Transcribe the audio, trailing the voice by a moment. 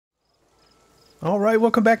Alright,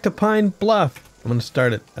 welcome back to Pine Bluff. I'm going to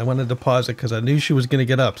start it. I wanted to pause it because I knew she was going to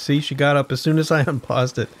get up. See, she got up as soon as I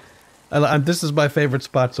unpaused it. This is my favorite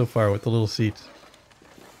spot so far with the little seats.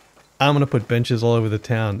 I'm going to put benches all over the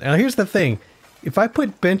town. Now here's the thing. If I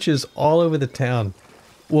put benches all over the town,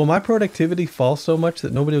 will my productivity fall so much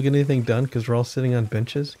that nobody will get anything done because we're all sitting on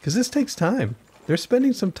benches? Because this takes time. They're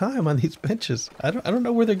spending some time on these benches. I don't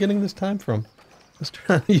know where they're getting this time from. Let's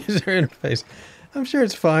try on the user interface. I'm sure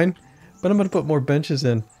it's fine. But I'm going to put more benches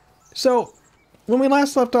in. So, when we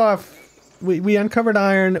last left off, we uncovered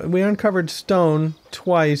iron, we uncovered stone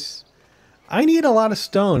twice. I need a lot of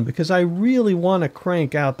stone because I really want to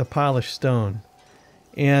crank out the polished stone.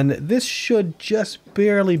 And this should just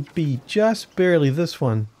barely be, this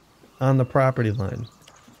one on the property line.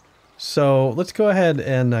 So, let's go ahead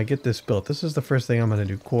and get this built. This is the first thing I'm going to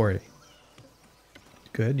do, quarry.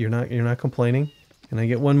 Good, you're not complaining. Can I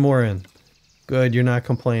get one more in? Good, you're not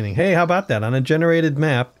complaining. Hey, how about that? On a generated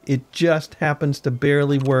map, it just happens to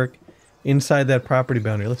barely work inside that property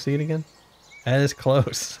boundary. Let's see it again. That is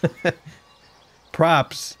close.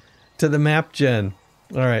 Props to the map gen.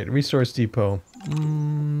 All right, resource depot.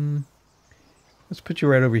 Let's put you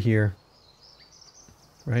right over here.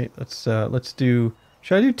 Right, let's do...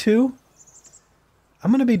 Should I do 2?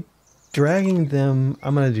 I'm going to be dragging them...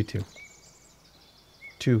 I'm going to do 2.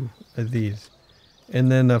 2 of these. And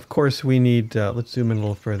then, of course, we need, let's zoom in a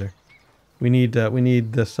little further. We need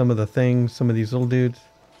some of the things, some of these little dudes.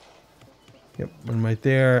 Yep, one right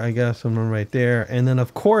there, I guess, and one right there. And then,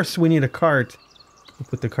 of course, we need a cart. We'll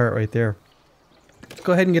put the cart right there. Let's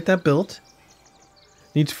go ahead and get that built.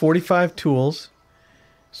 Needs 45 tools.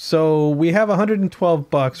 So, we have 112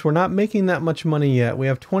 bucks. We're not making that much money yet. We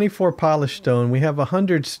have 24 polished stone. We have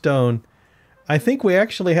 100 stone. I think we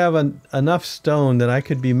actually have enough stone that I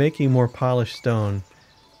could be making more polished stone.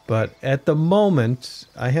 But at the moment,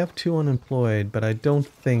 I have 2 unemployed, but I don't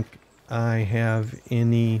think I have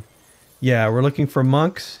any... Yeah, we're looking for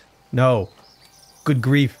monks? No. Good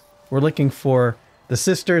grief. We're looking for the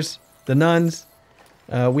sisters, the nuns.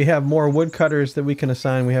 We have more woodcutters that we can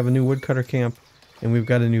assign. We have a new woodcutter camp, and we've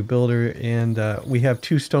got a new builder, and we have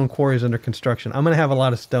 2 stone quarries under construction. I'm going to have a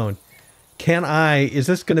lot of stone. Is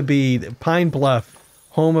this going to be Pine Bluff,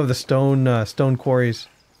 home of the stone quarries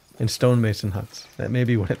and stonemason huts? That may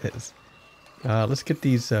be what it is. Let's get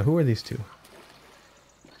these, who are these 2?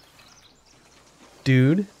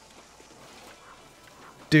 Dude,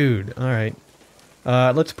 alright.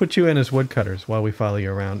 Let's put you in as woodcutters while we follow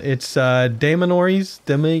you around. It's Minotorious,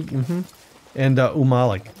 and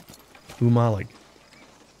Umalig.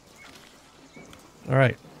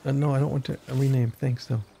 Alright. No, I don't want to rename. Thanks,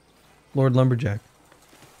 though. Lord Lumberjack.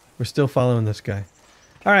 We're still following this guy.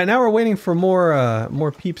 Alright, now we're waiting for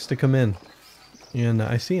more peeps to come in. And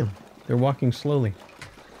I see them. They're walking slowly.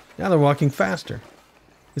 Now they're walking faster.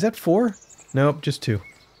 Is that 4? Nope, just 2.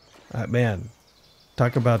 Man,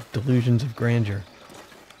 talk about delusions of grandeur.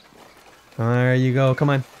 There you go, come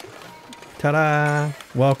on. Ta-da!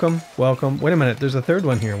 Welcome, welcome. Wait a minute, there's a 3rd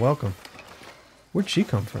one here, welcome. Where'd she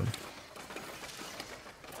come from?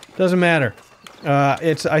 Doesn't matter.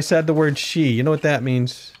 I said the word she. You know what that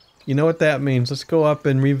means. You know what that means. Let's go up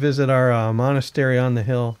and revisit our monastery on the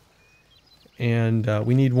hill. And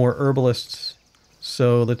we need more herbalists.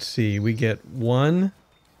 So let's see. We get 1,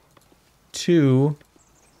 2,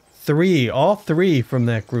 3. All 3 from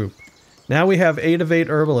that group. Now we have 8 of 8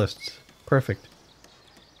 herbalists. Perfect.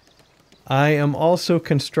 I am also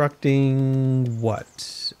constructing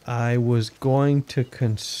what? I was going to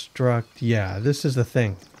construct... Yeah, this is the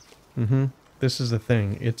thing. This is the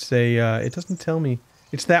thing. It's a, it doesn't tell me.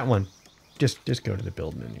 It's that one. Just go to the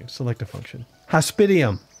build menu. Select a function.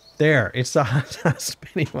 Hospitium. There. It's the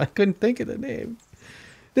Hospitium. I couldn't think of the name.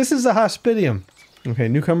 This is the Hospitium. Okay,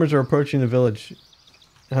 newcomers are approaching the village.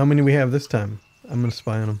 How many we have this time? I'm going to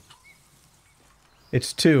spy on them.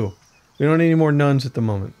 It's 2. We don't need any more nuns at the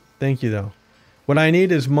moment. Thank you, though. What I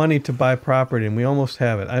need is money to buy property, and we almost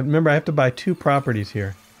have it. Remember, I have to buy 2 properties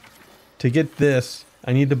here. To get this...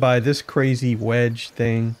 I need to buy this crazy wedge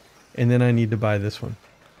thing, and then I need to buy this one.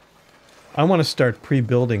 I want to start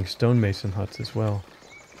pre-building stonemason huts as well.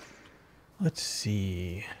 Let's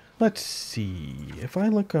see. If I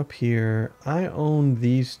look up here, I own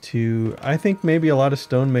these 2. I think maybe a lot of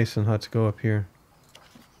stonemason huts go up here.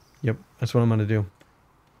 Yep, that's what I'm going to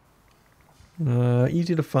do.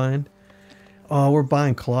 Easy to find. Oh, we're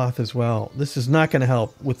buying cloth as well. This is not going to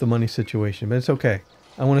help with the money situation, but it's okay.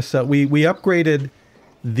 I want to sell. We upgraded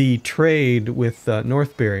the trade with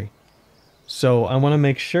Northbury. So I want to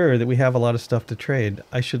make sure that we have a lot of stuff to trade.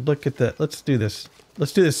 I should look at the... Let's do this.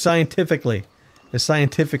 Let's do this scientifically. As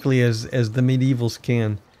scientifically as the medievals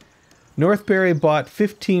can. Northbury bought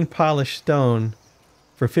 15 polished stone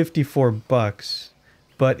for 54 bucks.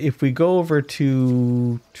 But if we go over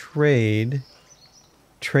to trade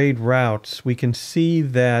routes, we can see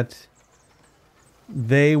that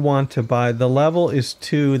they want to buy, the level is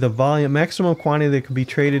 2, the volume, maximum quantity that can be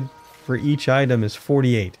traded for each item is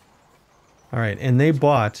 48. Alright, and they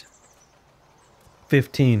bought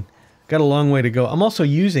 15. Got a long way to go. I'm also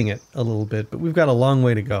using it a little bit, but we've got a long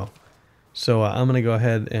way to go. So I'm going to go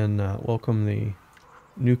ahead and welcome the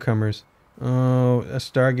newcomers. Oh, a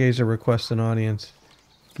Stargazer requests an audience.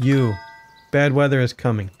 You. Bad weather is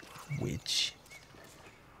coming. Witch.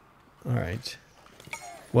 Alright.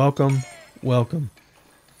 Welcome. Welcome.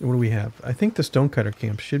 What do we have? I think the stonecutter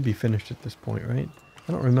camp should be finished at this point, right?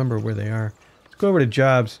 I don't remember where they are. Let's go over to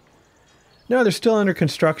jobs. No, they're still under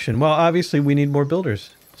construction. Well, obviously we need more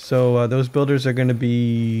builders. So those builders are going to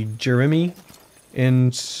be Jeremy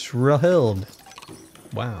and Srahild.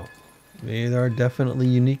 Wow. They are definitely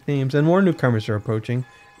unique names. And more newcomers are approaching.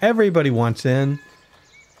 Everybody wants in.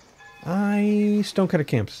 Stonecutter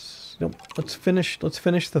camps. Nope. Let's finish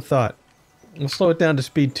the thought. We'll slow it down to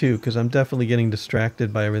speed 2 because I'm definitely getting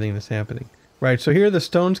distracted by everything that's happening. Right, so here the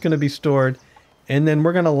stone's going to be stored, and then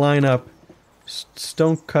we're going to line up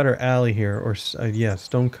Stonecutter Alley here, or yeah,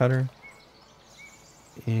 Stonecutter.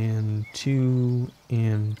 And 2,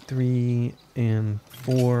 and 3, and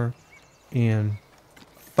 4, and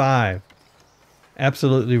 5.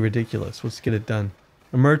 Absolutely ridiculous. Let's get it done.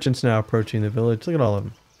 A merchant's now approaching the village. Look at all of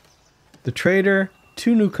them. The trader,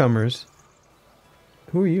 2 newcomers.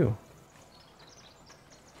 Who are you?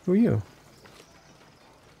 Who are you?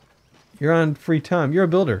 You're on free time. You're a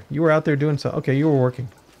builder. You were out there doing so. Okay, you were working.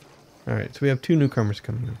 Alright, so we have 2 newcomers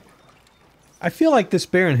coming in. I feel like this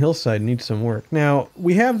barren hillside needs some work. Now,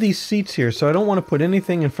 we have these seats here, so I don't want to put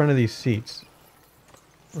anything in front of these seats.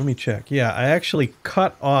 Let me check. Yeah, I actually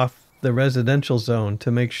cut off the residential zone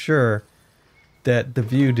to make sure that the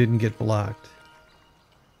view didn't get blocked.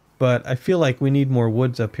 But I feel like we need more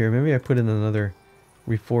woods up here. Maybe I put in another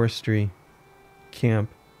reforestry camp.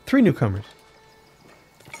 3 newcomers.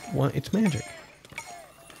 It's magic.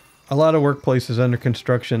 A lot of workplaces under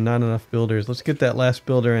construction, not enough builders. Let's get that last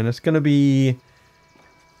builder in. It's going to be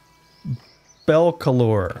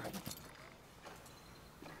Belkalor.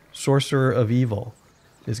 Sorcerer of Evil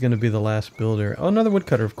is going to be the last builder. Oh, another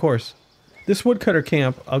woodcutter, of course. This woodcutter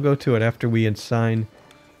camp, I'll go to it after we assign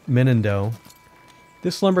Menendo.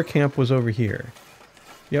 This lumber camp was over here.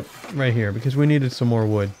 Yep, right here, because we needed some more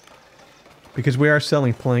wood. Because we are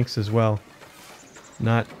selling planks as well.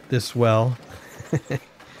 Not this well.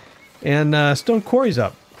 And stone quarry's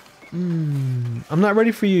up. I'm not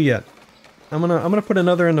ready for you yet. I'm gonna put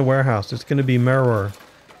another in the warehouse. It's gonna be Mirror.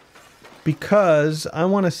 Because I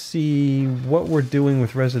want to see what we're doing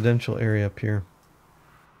with residential area up here.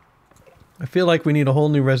 I feel like we need a whole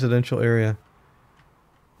new residential area.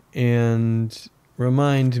 And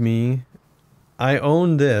remind me, I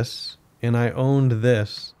own this, and I owned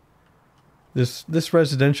this. This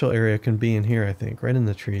residential area can be in here, I think, right in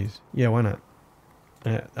the trees. Yeah, why not?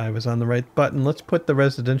 I was on the right button. Let's put the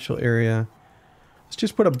residential area. Let's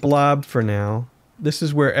just put a blob for now. This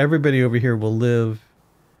is where everybody over here will live.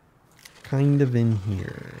 Kind of in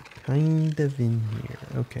here. Kind of in here.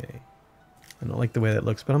 Okay. I don't like the way that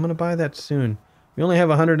looks, but I'm going to buy that soon. We only have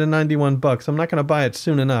 191 bucks. I'm not going to buy it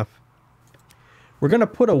soon enough. We're going to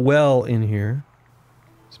put a well in here.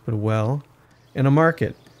 Let's put a well. And a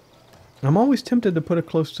market. I'm always tempted to put it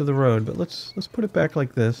close to the road, but let's put it back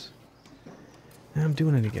like this. I'm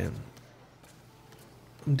doing it again.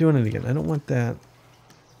 I'm doing it again. I don't want that.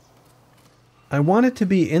 I want it to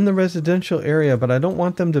be in the residential area, but I don't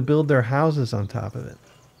want them to build their houses on top of it.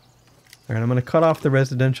 Alright, I'm going to cut off the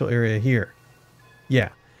residential area here. Yeah.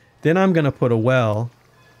 Then I'm going to put a well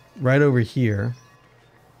right over here.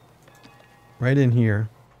 Right in here.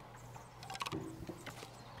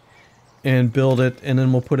 And build it, and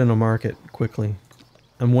then we'll put in a market quickly.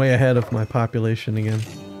 I'm way ahead of my population again.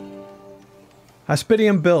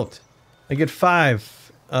 Hospitium built. I get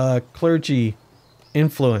 5 clergy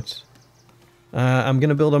influence. I'm going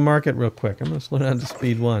to build a market real quick. I'm going to slow down to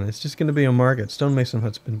speed 1. It's just going to be a market. Stonemason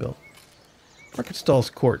hut's been built. Market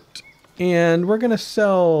stalls court. And we're going to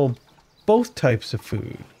sell both types of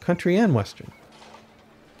food. Country and western.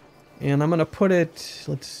 And I'm going to put it...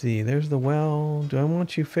 Let's see. There's the well. Do I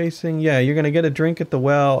want you facing... Yeah, you're going to get a drink at the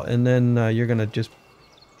well. And then you're going to just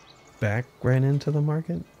back right into the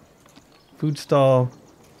market. Food stall.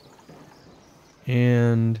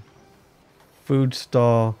 And food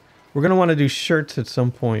stall. We're going to want to do shirts at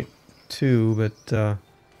some point too, but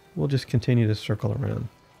we'll just continue to circle around.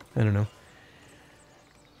 I don't know.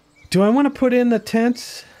 Do I want to put in the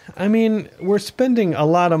tents? I mean, we're spending a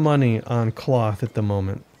lot of money on cloth at the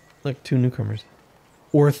moment. Look, 2 newcomers.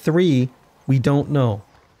 Or 3, we don't know.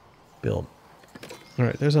 Build.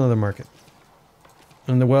 Alright, there's another market.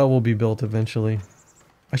 And the well will be built eventually.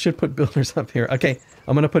 I should put builders up here. Okay,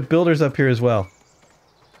 I'm going to put builders up here as well.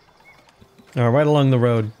 Right along the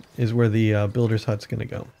road is where the builder's hut's going to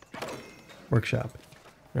go. Workshop.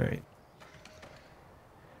 Alright.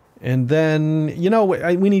 And then, you know,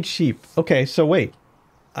 we need sheep. Okay, so wait.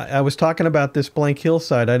 I was talking about this blank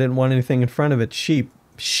hillside. I didn't want anything in front of it. Sheep.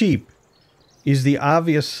 Sheep is the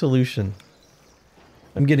obvious solution.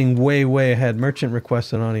 I'm getting way, way ahead. Merchant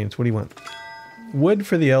requests an audience. What do you want? Wood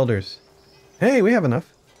for the elders. Hey, we have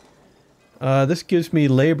enough. This gives me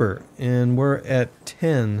labor, and we're at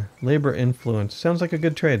 10. Labor influence. Sounds like a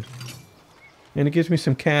good trade. And it gives me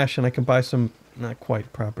some cash, and I can buy some, not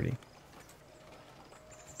quite, property.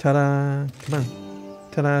 Ta-da! Come on.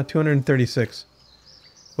 Ta-da! 236.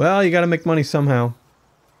 Well, you gotta make money somehow.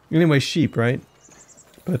 Anyway, sheep, right?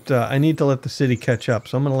 But I need to let the city catch up,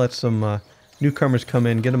 so I'm gonna let some newcomers come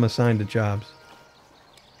in, get them assigned to jobs.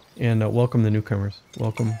 And welcome the newcomers.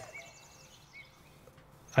 Welcome.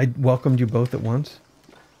 I welcomed you both at once.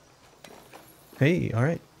 Hey,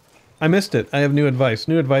 alright. I missed it. I have new advice.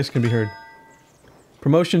 New advice can be heard.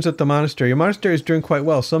 Promotions at the monastery. Your monastery is doing quite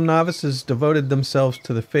well. Some novices devoted themselves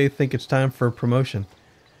to the faith think it's time for a promotion.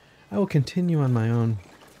 I will continue on my own.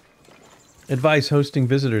 Advice, hosting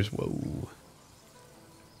visitors. Whoa.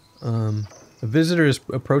 A visitor is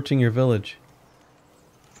approaching your village.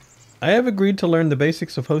 I have agreed to learn the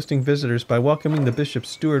basics of hosting visitors by welcoming the bishop's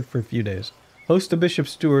steward for a few days. Host the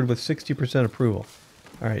bishop's steward with 60% approval.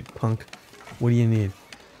 Alright, punk. What do you need?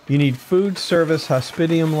 You need food, service,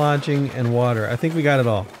 hospitium, lodging, and water. I think we got it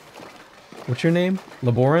all. What's your name?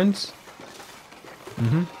 Laborans?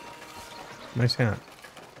 Mm-hmm. Nice hat.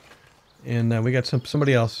 And we got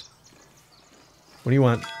somebody else. What do you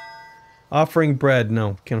want? Offering bread.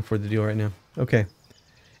 No, can't afford the deal right now. Okay.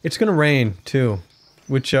 It's gonna rain, too.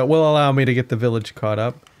 Which will allow me to get the village caught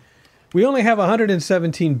up. We only have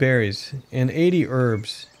 117 berries, and 80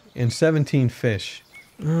 herbs, and 17 fish.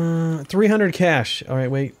 300 cash.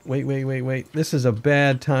 Alright, wait. This is a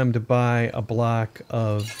bad time to buy a block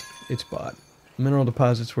of... It's bought. Mineral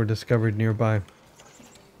deposits were discovered nearby.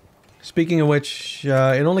 Speaking of which,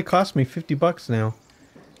 it only cost me 50 bucks now.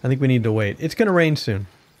 I think we need to wait. It's going to rain soon.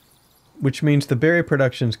 Which means the berry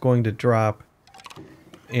production is going to drop.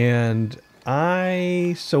 And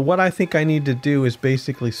so what I think I need to do is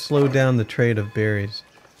basically slow down the trade of berries.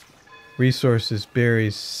 Resources,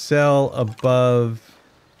 berries, sell above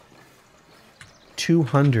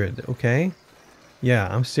 200, okay? Yeah,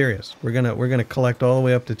 I'm serious. We're gonna collect all the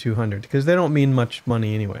way up to 200 because they don't mean much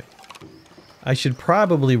money anyway. I should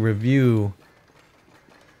probably review.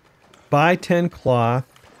 Buy 10 cloth,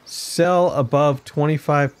 sell above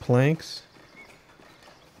 25 planks.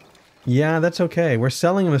 Yeah, that's okay. We're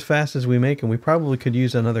selling them as fast as we make them. We probably could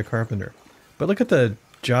use another carpenter. But look at the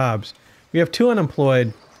jobs. We have 2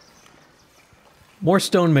 unemployed. More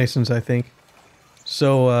stonemasons, I think.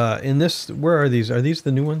 So, in this... Where are these? Are these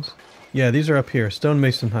the new ones? Yeah, these are up here.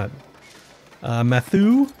 Stonemason hut.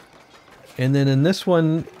 Matthew. And then in this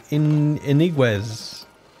one, in Iniguez.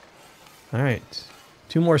 Alright.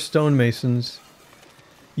 2 more stonemasons.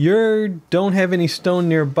 You don't have any stone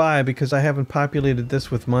nearby because I haven't populated this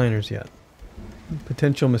with miners yet.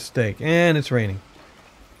 Potential mistake. And it's raining.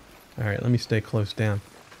 Alright, let me stay close down.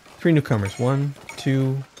 3 newcomers. 1,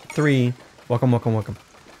 2, 3. Welcome, welcome, welcome.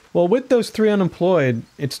 Well, with those 3 unemployed,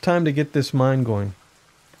 it's time to get this mine going.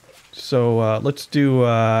 So, let's do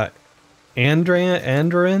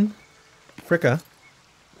Andrin, Fricka,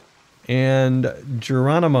 and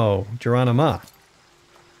Geronima.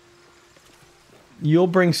 You'll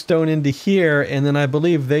bring stone into here, and then I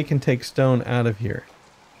believe they can take stone out of here.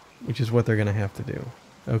 Which is what they're going to have to do.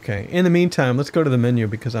 Okay, in the meantime, let's go to the menu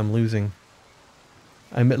because I'm losing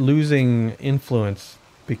influence.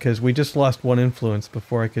 Because we just lost 1 influence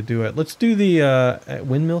before I could do it. Let's do the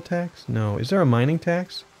windmill tax? No. Is there a mining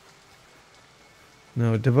tax?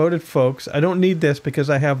 No. Devoted folks. I don't need this because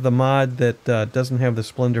I have the mod that doesn't have the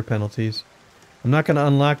splendor penalties. I'm not going to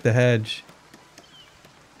unlock the hedge.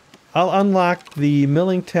 I'll unlock the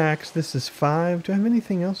milling tax. This is 5. Do I have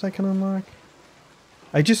anything else I can unlock?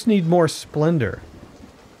 I just need more splendor.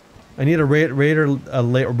 I need a raider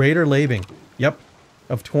laving. Yep.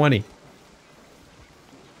 Of 20.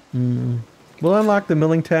 We'll unlock the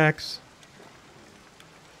milling tax.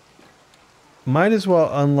 Might as well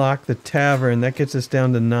unlock the tavern. That gets us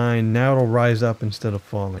down to 9. Now it'll rise up instead of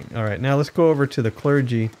falling. Alright, now let's go over to the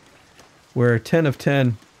clergy. Where 10 of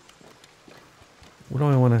 10. What do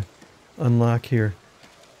I want to unlock here?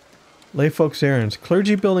 Lay folks' errands.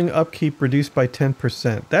 Clergy building upkeep reduced by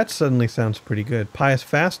 10%. That suddenly sounds pretty good. Pious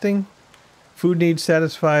fasting. Food needs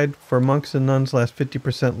satisfied for monks and nuns last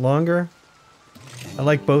 50% longer. I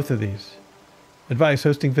like both of these. Advice,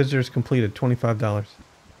 hosting visitors completed, $25.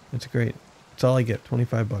 That's great. That's all I get,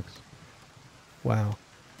 25 bucks. Wow.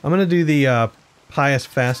 I'm going to do the pious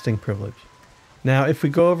fasting privilege. Now, if we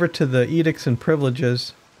go over to the edicts and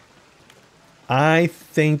privileges, I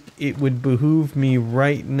think it would behoove me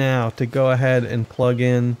right now to go ahead and plug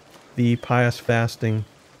in the pious fasting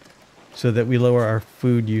so that we lower our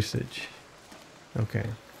food usage. Okay.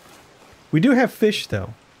 We do have fish,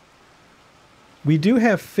 though. We do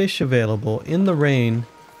have fish available in the rain.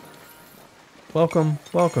 Welcome,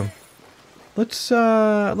 welcome. Let's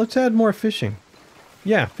add more fishing.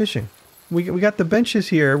 Yeah, fishing. We got the benches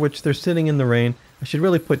here, which they're sitting in the rain. I should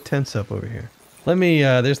really put tents up over here. Let me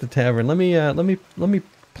there's the tavern. Let me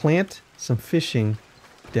plant some fishing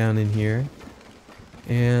down in here.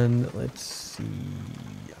 And let's see.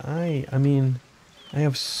 I mean, I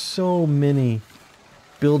have so many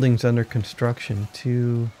buildings under construction.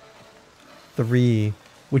 2, 3,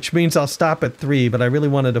 which means I'll stop at 3, but I really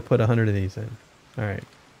wanted to put 100 of these in. All right.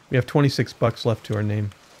 We have 26 bucks left to our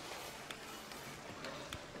name.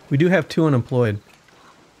 We do have 2 unemployed.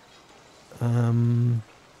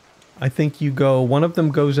 I think you go, one of them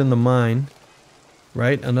goes in the mine,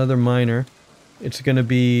 right? Another miner. It's going to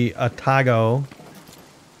be a Tago.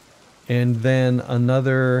 And then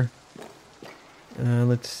another,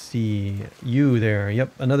 let's see, you there.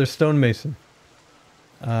 Yep, another stonemason.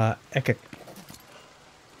 Akin.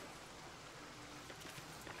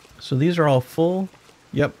 So these are all full.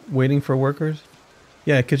 Yep, waiting for workers.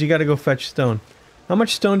 Yeah, because you got to go fetch stone. How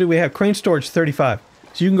much stone do we have? Crane storage, 35.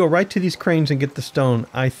 So you can go right to these cranes and get the stone,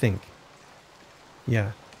 I think.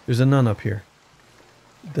 Yeah, there's a nun up here.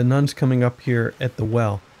 The nun's coming up here at the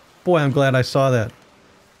well. Boy, I'm glad I saw that.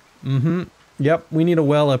 Mm-hmm. Yep, we need a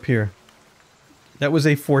well up here. That was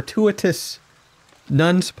a fortuitous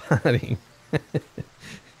nun spotting.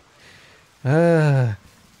 Yeah,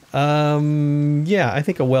 I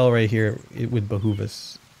think a well right here, it would behoove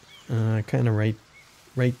us. Kind of right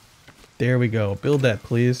there we go. Build that,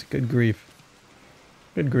 please. Good grief.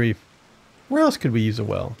 Good grief. Where else could we use a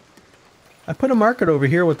well? I put a market over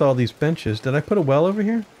here with all these benches. Did I put a well over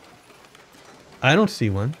here? I don't see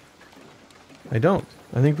one. I don't.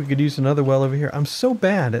 I think we could use another well over here. I'm so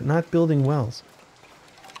bad at not building wells.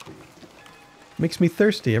 Makes me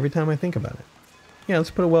thirsty every time I think about it. Yeah,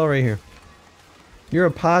 let's put a well right here. You're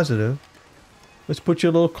a positive. Let's put you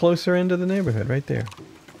a little closer into the neighborhood right there.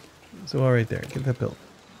 There's a well right there. Get that built.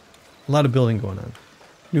 A lot of building going on.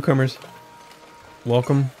 Newcomers.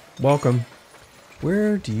 Welcome. Welcome.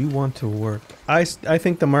 Where do you want to work? I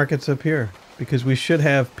think the market's up here. Because we should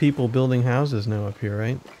have people building houses now up here,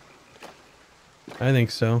 right? I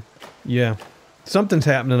think so. Yeah. Something's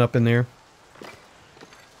happening up in there.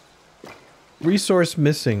 Resource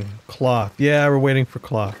missing. Cloth. Yeah, we're waiting for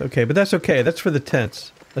cloth. Okay, but that's okay. That's for the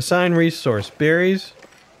tents. Assign resource. Berries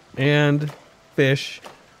and fish.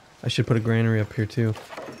 I should put a granary up here too.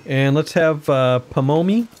 And let's have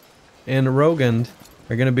Pomomi and Rogand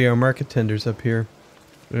are going to be our market tenders up here.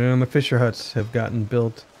 And the fisher huts have gotten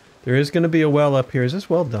built. There is going to be a well up here. Is this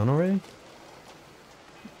well done already?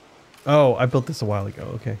 Oh, I built this a while ago.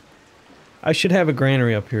 Okay. I should have a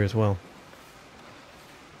granary up here as well.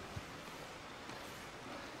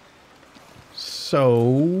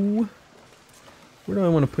 So, where do I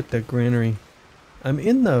want to put that granary? I'm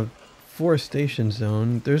in the forestation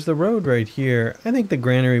zone. There's the road right here. I think the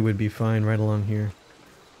granary would be fine right along here.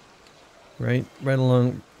 Right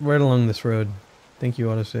along this road. Thank you,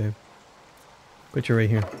 autosave. Put you right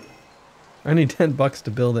here. I need 10 bucks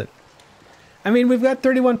to build it. I mean, we've got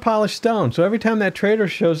 31 polished stone, so every time that trader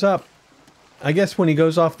shows up, I guess when he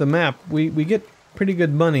goes off the map, we get pretty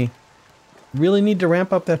good money. Really need to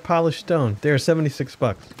ramp up that polished stone. There, 76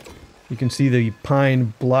 bucks. You can see the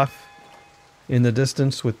pine bluff in the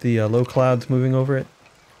distance with the low clouds moving over it.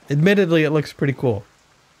 Admittedly, it looks pretty cool.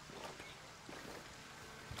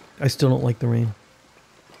 I still don't like the rain.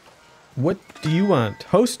 What do you want?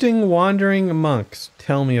 Hosting wandering monks.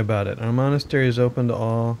 Tell me about it. Our monastery is open to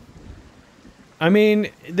all. I mean,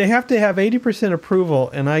 they have to have 80% approval,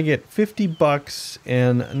 and I get 50 bucks,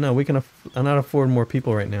 and no, we can not afford more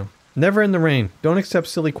people right now. Never in the rain. Don't accept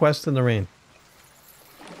silly quests in the rain.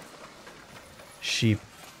 Sheep.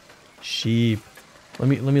 Sheep. Let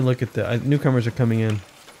me look at the newcomers are coming in.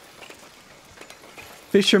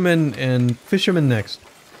 Fishermen and fishermen next.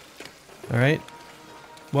 All right.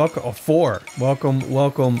 Welcome. Oh, 4. Welcome,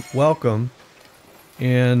 welcome, welcome.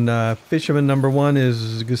 And fisherman number 1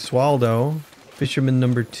 is Giswaldo. Fisherman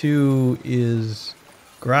number 2 is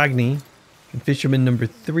Grogny. And fisherman number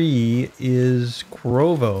 3 is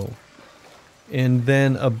Krovo. And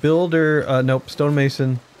then a builder, nope,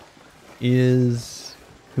 stonemason is,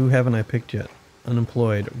 who haven't I picked yet?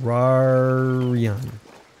 Unemployed. Rarian.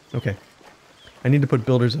 Okay. I need to put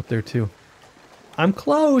builders up there too. I'm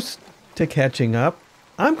close to catching up.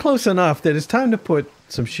 I'm close enough that it's time to put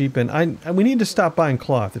some sheep in. We need to stop buying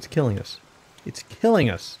cloth. It's killing us. It's killing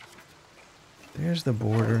us. There's the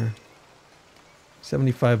border.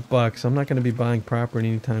 $75. I'm not going to be buying property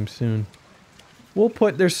anytime soon. We'll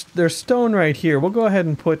put, there's stone right here. We'll go ahead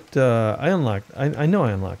and put, I know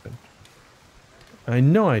I unlocked them. I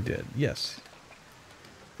know I did, yes.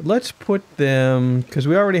 Let's put them, because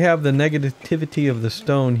we already have the negativity of the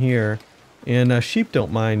stone here. And sheep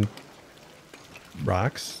don't mind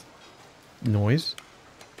rocks, noise.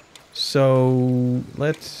 So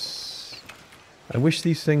let's, I wish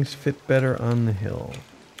these things fit better on the hill.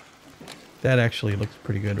 That actually looks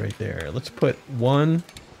pretty good right there. Let's put 1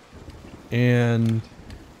 and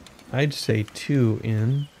I'd say 2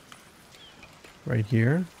 in right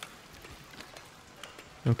here.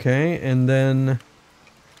 Okay, and then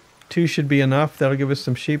 2 should be enough. That'll give us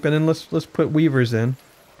some sheep. And then let's put weavers in.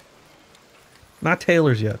 Not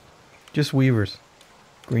tailors yet. Just weavers.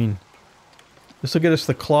 Green. This will get us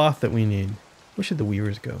the cloth that we need. Where should the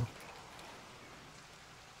weavers go?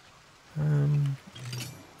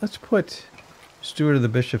 Let's put Steward of the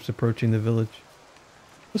Bishops approaching the village.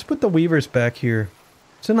 Let's put the weavers back here.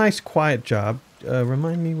 It's a nice quiet job.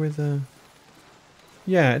 Remind me where the...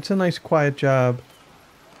 Yeah, it's a nice quiet job.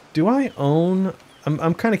 Do I own...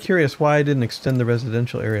 I'm kind of curious why I didn't extend the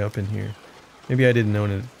residential area up in here. Maybe I didn't own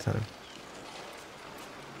it at the time.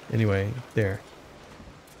 Anyway, there.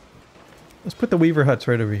 Let's put the weaver huts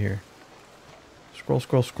right over here. Scroll,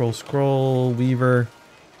 scroll, scroll, scroll, weaver.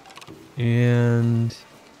 And...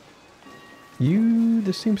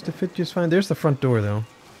 this seems to fit just fine. There's the front door, though.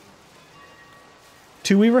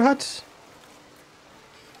 2 weaver huts?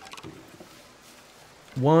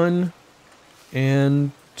 1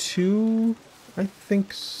 and 2? I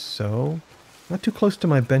think so. Not too close to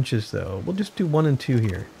my benches, though. We'll just do 1 and 2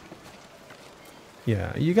 here.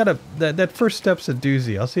 Yeah, you gotta... That first step's a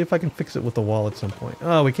doozy. I'll see if I can fix it with the wall at some point.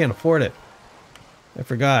 Oh, we can't afford it. I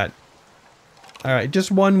forgot. Alright,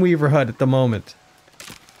 just 1 weaver hut at the moment.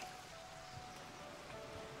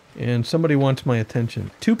 And somebody wants my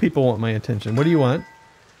attention. 2 people want my attention. What do you want?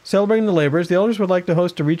 Celebrating the laborers. The elders would like to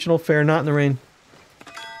host a regional fair, not in the rain.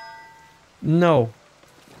 No.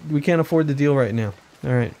 We can't afford the deal right now.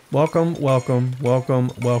 Alright. Welcome, welcome,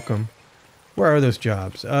 welcome, welcome. Where are those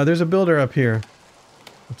jobs? There's a builder up here.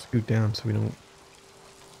 Let's scoot down so we don't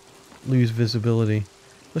lose visibility.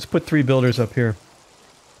 Let's put 3 builders up here.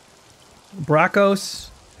 Brachos,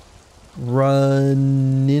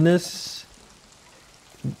 Raninus,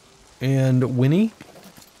 and Winnie.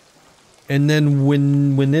 And then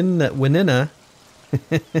Winina.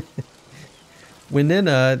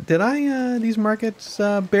 Winina. Did I, these markets,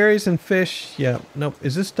 berries and fish? Yeah. Nope.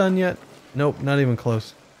 Is this done yet? Nope. Not even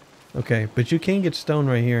close. Okay. But you can get stone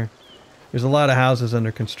right here. There's a lot of houses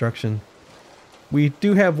under construction. We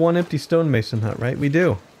do have 1 empty stonemason hut, right? We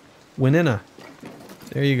do. Winina.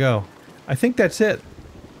 There you go. I think that's it.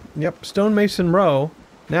 Yep. Stonemason row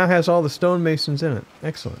now has all the stonemasons in it.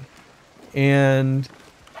 Excellent. And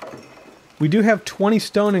we do have 20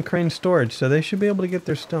 stone in crane storage, so they should be able to get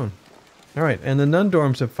their stone. Alright, and the nun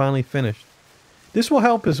dorms have finally finished. This will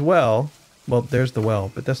help as well. Well, there's the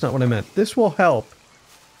well, but that's not what I meant. This will help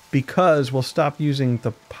because we'll stop using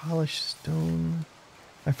the polished stone.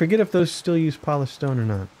 I forget if those still use polished stone or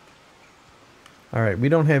not. Alright, we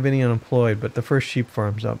don't have any unemployed, but the first sheep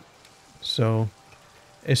farm's up. So,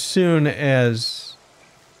 as soon as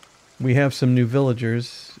we have some new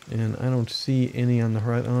villagers, and I don't see any on the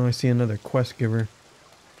horizon. Oh, I see another quest giver.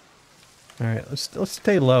 Alright, let's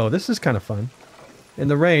stay low. This is kind of fun. In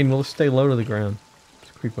the rain, we'll stay low to the ground.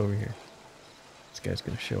 Let's creep over here. This guy's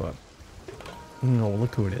going to show up. Oh,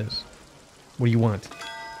 look who it is. What do you want?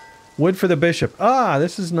 Wood for the bishop. Ah,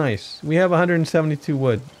 this is nice. We have 172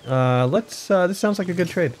 wood. This sounds like a good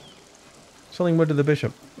trade. Selling wood to the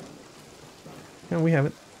bishop. Yeah, we have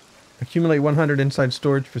it. Accumulate 100 inside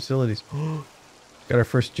storage facilities. Got our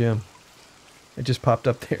first gem. It just popped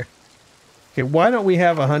up there. Okay, why don't we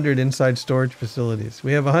have 100 inside storage facilities?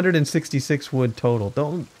 We have 166 wood total.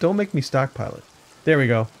 Don't make me stockpile it. There we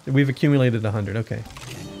go. We've accumulated 100. Okay.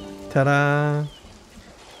 Ta-da!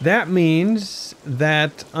 That means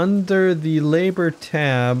that under the labor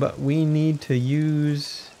tab, we need to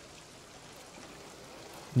use...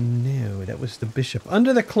 No, that was the bishop.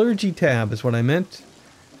 Under the clergy tab is what I meant.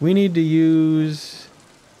 We need to use...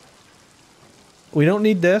 We don't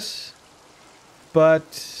need this,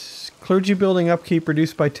 but clergy building upkeep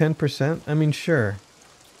reduced by 10%. I mean, sure.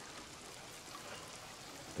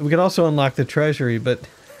 We could also unlock the treasury, but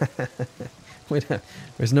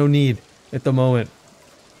there's no need at the moment.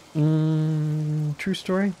 True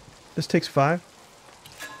story. This takes 5.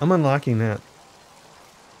 I'm unlocking that.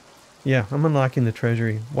 Yeah, I'm unlocking the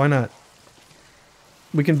treasury. Why not?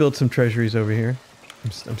 We can build some treasuries over here.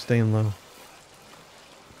 I'm staying low.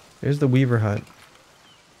 There's the Weaver hut.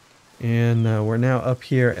 And we're now up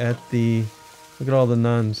here at the... Look at all the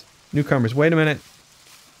nuns. Newcomers. Wait a minute.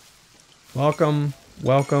 Welcome.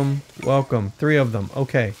 Welcome. Welcome. 3 of them.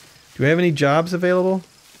 Okay. Do we have any jobs available?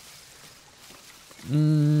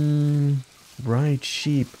 Right.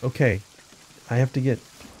 Sheep. Okay. I have to get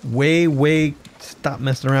way... Stop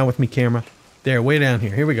messing around with me, camera. There. Way down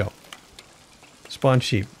here. Here we go. Spawn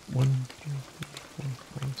sheep. 1, 2, 3, 4,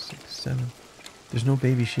 5, 6, 7. There's no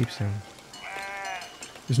baby sheep sound.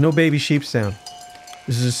 There's no baby sheep sound.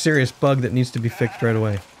 This is a serious bug that needs to be fixed right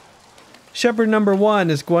away. Shepherd number 1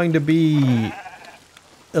 is going to be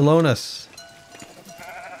Ilonis.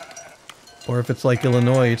 Or if it's like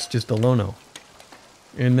Illinois, it's just Ilono.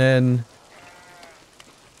 And then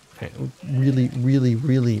really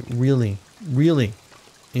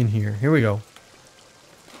in here. Here we go.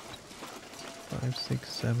 5, 6,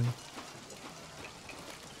 7.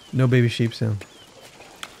 No baby sheep sound.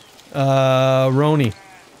 Roni.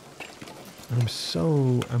 I'm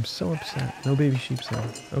so upset. No baby sheep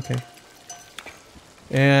sound. Okay.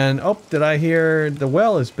 And oh, did I hear the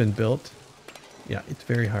well has been built? Yeah, it's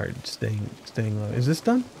very hard staying low. Is this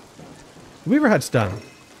done? Weaver hut's done.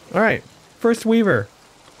 All right, first Weaver.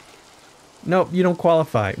 Nope, you don't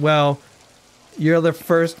qualify. Well, you're the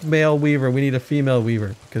first male Weaver. We need a female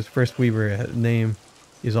Weaver because first Weaver name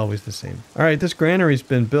is always the same. All right, this granary's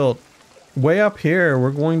been built. Way up here,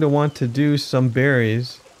 we're going to want to do some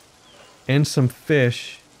berries and some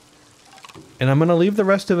fish. And I'm going to leave the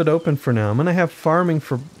rest of it open for now. I'm going to have farming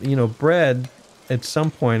for, you know, bread at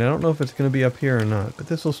some point. I don't know if it's going to be up here or not, but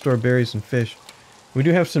this will store berries and fish. We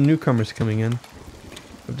do have some newcomers coming in.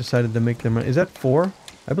 I've decided to make them... Is that 4?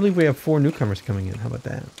 I believe we have 4 newcomers coming in. How about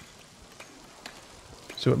that?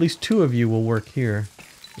 So at least 2 of you will work here,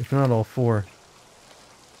 if not all 4.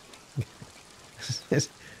 It's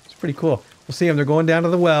pretty cool. We'll see them. They're going down to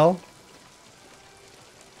the well.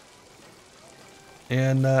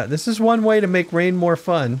 And this is one way to make rain more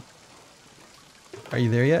fun. Are you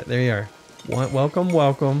there yet? There you are. Welcome,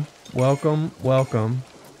 welcome, welcome, welcome.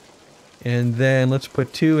 And then let's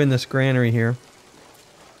put 2 in this granary here.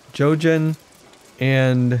 Jojen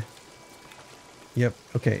and... Yep,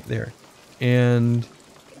 okay, there. And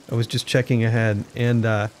I was just checking ahead. And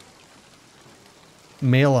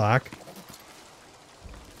Malok.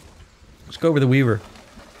 Let's go over the Weaver.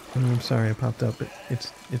 Oh, I'm sorry I popped up.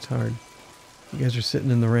 It's hard. You guys are sitting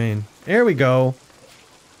in the rain. There we go.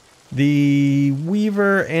 The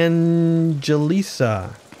Weaver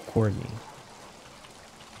Angelisa Corgi.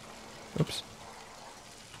 Oops.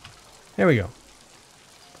 There we go.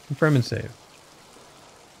 Confirm and save.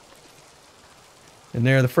 And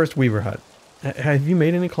there, the first Weaver hut. Have you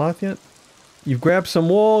made any cloth yet? You've grabbed some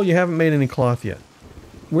wool, you haven't made any cloth yet.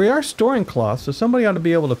 We are storing cloth, so somebody ought to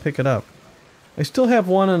be able to pick it up. I still have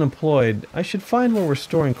 1 unemployed. I should find where we're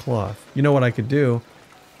storing cloth. You know what I could do?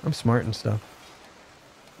 I'm smart and stuff.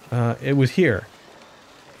 It was here.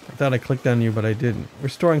 I thought I clicked on you, but I didn't. We're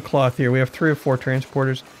storing cloth here. We have 3 or 4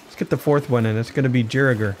 transporters. Let's get the 4th one in. It's going to be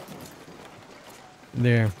Jiriger.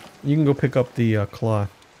 There. You can go pick up the cloth.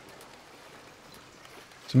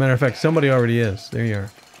 As a matter of fact, somebody already is. There you are.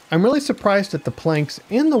 I'm really surprised at the planks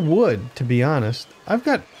and the wood, to be honest. I've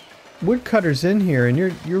got woodcutters in here, and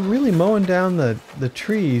you're really mowing down the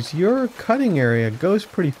trees. Your cutting area goes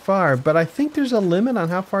pretty far, but I think there's a limit on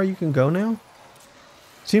how far you can go now.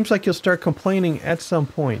 Seems like you'll start complaining at some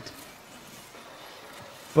point.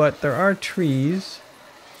 But there are trees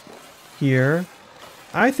here.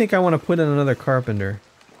 I think I want to put in another carpenter.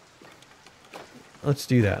 Let's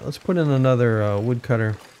do that. Let's put in another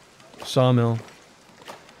woodcutter, sawmill.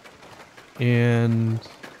 And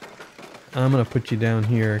I'm going to put you down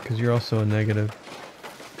here because you're also a negative.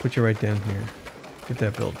 Put you right down here. Get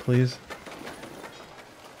that built, please.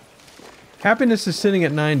 Happiness is sitting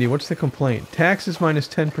at 90. What's the complaint? Taxes minus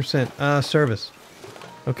 10%. Service.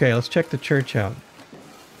 Okay, let's check the church out.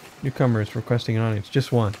 Newcomers requesting an audience.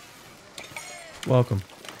 Just 1. Welcome.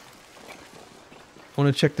 I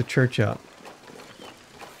want to check the church out.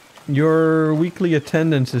 Your weekly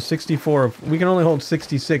attendance is 64. We can only hold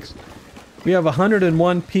 66. We have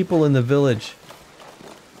 101 people in the village.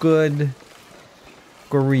 Good.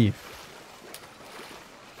 grief.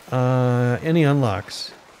 Any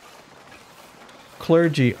unlocks?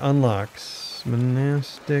 Clergy unlocks.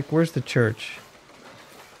 Monastic. Where's the church?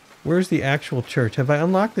 Where's the actual church? Have I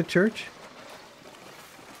unlocked the church?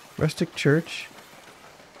 Rustic church.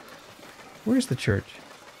 Where's the church?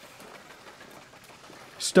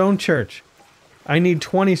 Stone church. I need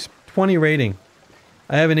 20 rating.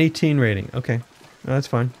 I have an 18 rating. Okay. No, that's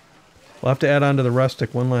fine. We'll have to add on to the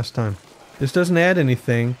rustic one last time. This doesn't add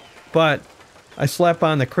anything, but I slap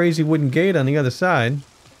on the crazy wooden gate on the other side,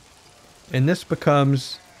 and this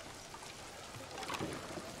becomes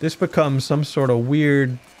some sort of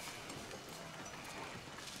weird...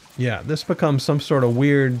 Yeah, this becomes some sort of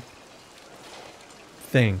weird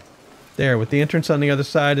thing. There, with the entrance on the other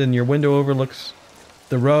side and your window overlooks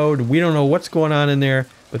the road. We don't know what's going on in there,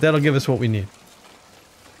 but that'll give us what we need.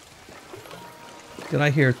 Did I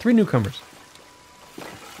hear 3 newcomers?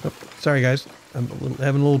 Oh, sorry guys. I'm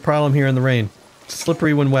having a little problem here in the rain. It's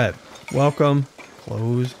slippery when wet. Welcome.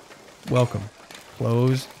 Closed. Welcome.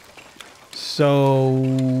 Closed. So,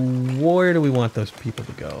 where do we want those people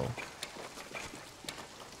to go?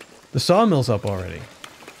 The sawmill's up already.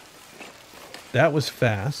 That was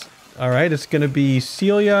fast. Alright, it's going to be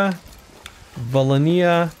Celia,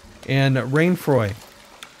 Valenia, and Rainfroy.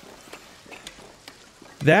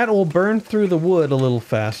 That will burn through the wood a little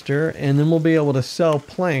faster, and then we'll be able to sell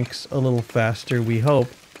planks a little faster, we hope.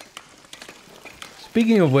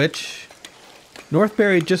 Speaking of which,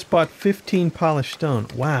 Northbury just bought 15 polished stone.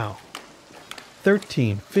 Wow.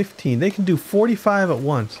 13, 15. They can do 45 at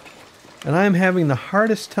once. And I am having the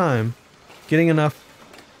hardest time getting enough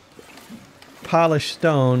polished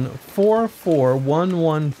stone.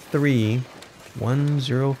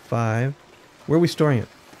 44113-105. Where are we storing it?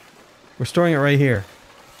 We're storing it right here.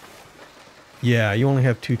 Yeah, you only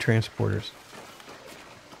have 2 transporters.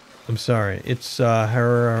 I'm sorry. It's is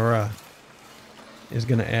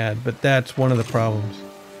going to add, but that's one of the problems.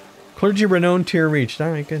 Clergy renown tier reached.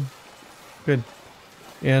 All right, good. Good.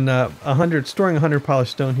 And 100, storing 100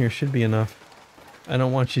 polished stone here should be enough. I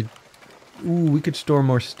don't want you... Ooh, we could store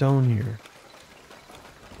more stone here.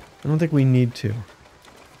 I don't think we need to.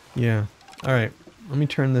 Yeah. Alright, let me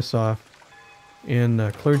turn this off.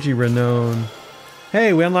 And clergy renown.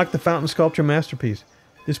 Hey, we unlocked the fountain sculpture masterpiece.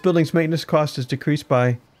 This building's maintenance cost is decreased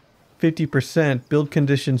by 50%. Build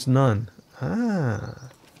conditions none. Ah,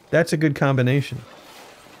 that's a good combination.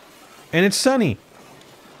 And it's sunny.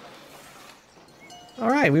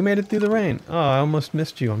 Alright, we made it through the rain. Oh, I almost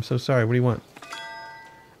missed you. I'm so sorry. What do you want?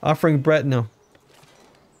 Offering Brett, no.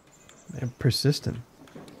 I'm persistent.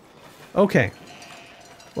 Okay.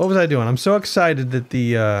 What was I doing? I'm so excited that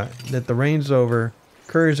the rain's over.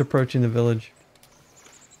 Courier's approaching the village.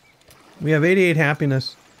 We have 88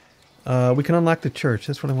 happiness. We can unlock the church.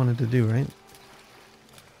 That's what I wanted to do, right?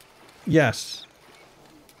 Yes.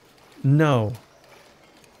 No.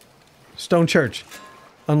 Stone church.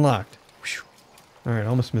 Unlocked. Alright,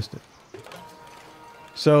 almost missed it.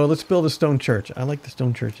 So, let's build a stone church. I like the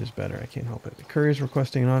stone churches better. I can't help it. The courier's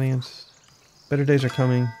requesting an audience. Better days are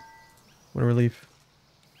coming. What a relief.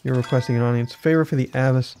 You're requesting an audience. Favor for the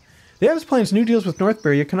Abbess. The Abbess plans new deals with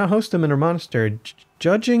Northbury. You cannot host them in her monastery.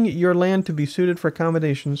 Judging your land to be suited for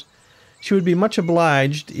accommodations, she would be much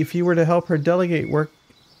obliged if you were to help her delegate work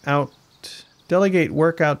out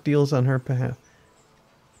deals on her behalf.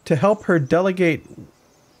 To help her delegate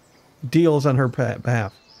deals on her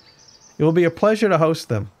behalf. It will be a pleasure to host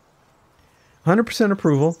them. 100%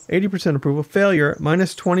 approval, 80% approval, failure,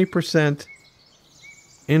 minus 20%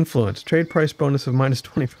 influence. Trade price bonus of minus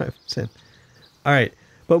 25%. Alright,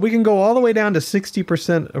 but we can go all the way down to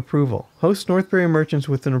 60% approval. Host Northbury merchants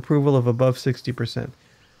with an approval of above 60%.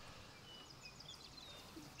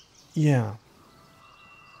 Yeah.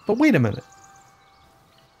 But wait a minute.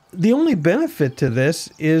 The only benefit to this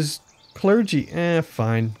is clergy.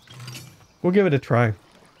 Fine. We'll give it a try.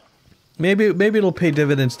 Maybe it'll pay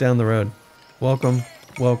dividends down the road. Welcome.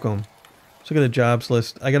 Welcome. Let's look at the jobs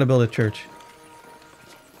list. I gotta build a church.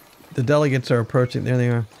 The delegates are approaching. There they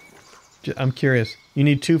are. I'm curious. You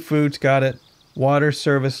need 2 foods. Got it. Water,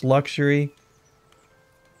 service, luxury.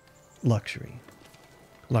 Luxury.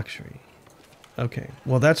 Luxury. Okay.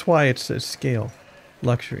 Well, that's why it's a scale.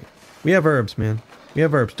 Luxury. We have herbs, man. We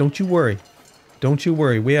have herbs. Don't you worry. Don't you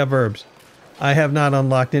worry. We have herbs. I have not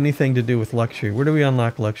unlocked anything to do with luxury. Where do we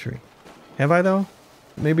unlock luxury? Have I, though?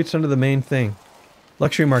 Maybe it's under the main thing.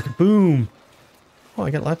 Luxury market. Boom! Oh,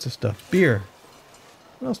 I got lots of stuff. Beer.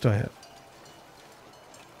 What else do I have?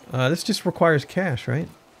 This just requires cash, right?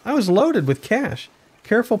 I was loaded with cash.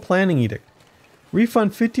 Careful planning edict.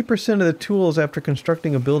 Refund 50% of the tools after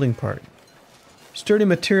constructing a building part. Sturdy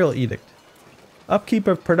material edict. Upkeep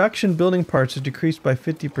of production building parts is decreased by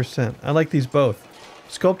 50%. I like these both.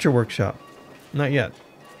 Sculpture workshop. Not yet.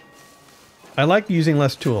 I like using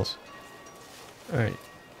less tools. Alright.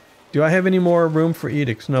 Do I have any more room for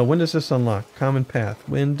edicts? No. When does this unlock? Common path.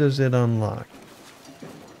 When does it unlock?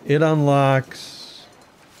 It unlocks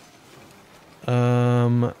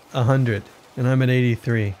 100. And I'm at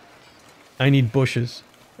 83. I need bushes.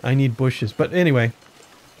 I need bushes. But anyway.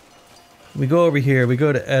 We go over here. We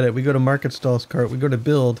go to edit. We go to market stalls cart. We go to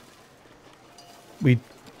build. We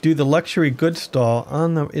do the luxury goods stall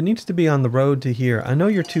on the... It needs to be on the road to here. I know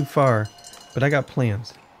you're too far. But I got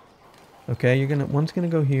plans. Okay, you're gonna... One's gonna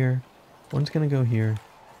go here. One's gonna go here.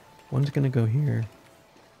 One's gonna go here.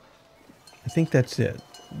 I think that's it.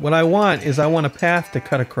 What I want is I want a path to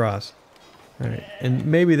cut across. Alright, and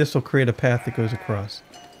maybe this will create a path that goes across.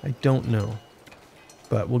 I don't know.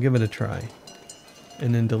 But we'll give it a try.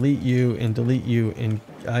 And then delete you, and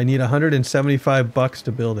I need 175 bucks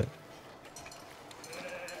to build it.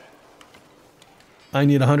 I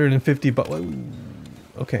need 150 bucks.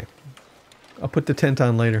 Okay. I'll put the tent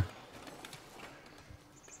on later.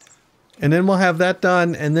 And then we'll have that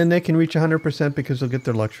done, and then they can reach 100% because they'll get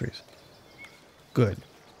their luxuries. Good.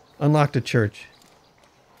 Unlocked a church.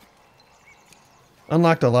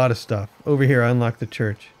 Unlocked a lot of stuff. Over here, I unlocked the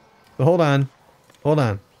church. But hold on. Hold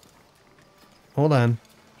on. Hold on.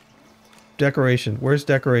 Decoration. Where's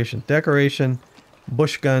decoration? Decoration.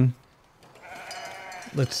 Bush gun.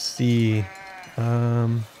 Let's see.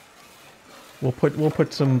 We'll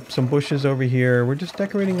put some bushes over here. We're just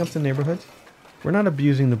decorating up the neighborhood. We're not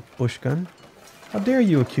abusing the bush gun. How dare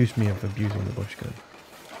you accuse me of abusing the bush gun?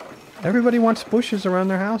 Everybody wants bushes around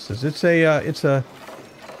their houses. It's a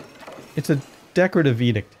decorative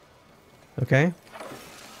edict. Okay?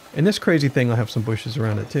 And this crazy thing will have some bushes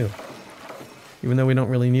around it too. Even though we don't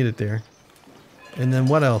really need it there. And then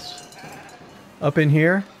what else? Up in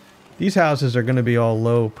here, these houses are going to be all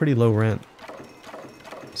low, pretty low rent.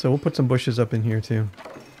 So we'll put some bushes up in here too.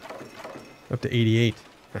 Up to 88.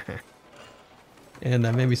 And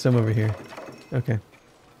maybe some over here. Okay.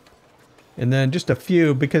 And then just a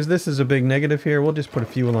few, because this is a big negative here, we'll just put a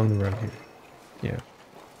few along the road here. Yeah.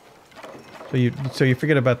 So you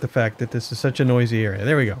forget about the fact that this is such a noisy area.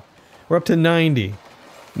 There we go. We're up to 90.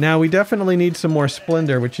 Now we definitely need some more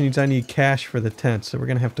splendor, which means I need cash for the tent, so we're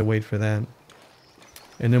going to have to wait for that.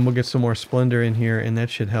 And then we'll get some more splendor in here, and that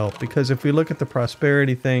should help. Because if we look at the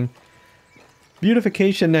prosperity thing,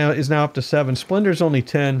 beautification now is up to 7. Splendor's only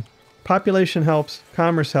 10. Population helps.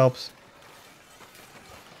 Commerce helps.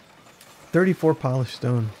 34 polished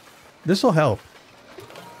stone. This will help.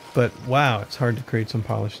 But wow, it's hard to create some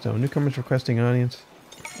polished stone. Newcomers requesting audience.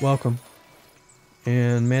 Welcome.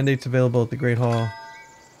 And mandates available at the Great Hall.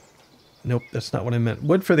 Nope, that's not what I meant.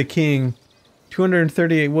 Wood for the king.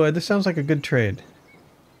 238 wood. This sounds like a good trade.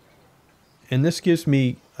 And this gives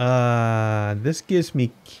me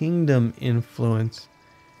kingdom influence,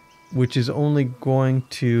 which is only going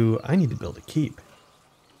to... I need to build a keep.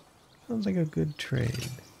 Sounds like a good trade.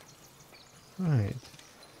 Alright.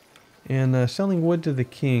 And selling wood to the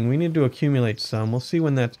king. We need to accumulate some. We'll see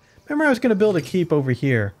when that's... Remember I was going to build a keep over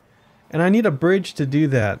here. And I need a bridge to do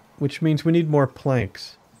that, which means we need more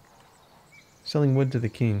planks. Selling wood to the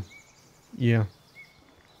king. Yeah.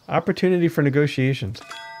 Opportunity for negotiations.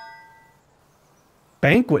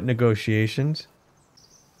 Banquet negotiations.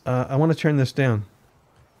 I want to turn this down.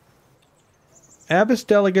 Abbess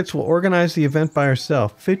delegates will organize the event by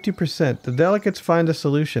herself. 50%. The delegates find a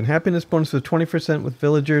solution. Happiness bonus with 20% with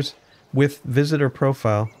villagers with visitor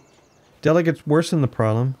profile. Delegates worsen the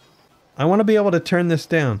problem. I want to be able to turn this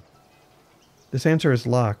down. This answer is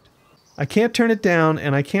locked. I can't turn it down,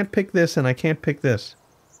 and I can't pick this, and I can't pick this.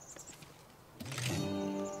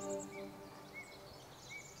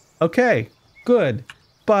 Okay, good.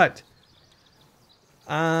 But,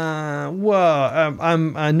 I'm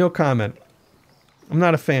no comment. I'm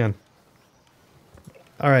not a fan.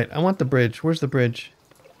 Alright, I want the bridge. Where's the bridge?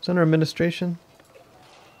 It's under administration.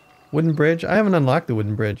 Wooden bridge? I haven't unlocked the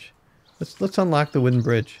wooden bridge. Let's unlock the wooden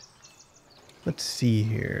bridge. Let's see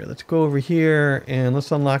here. Let's go over here and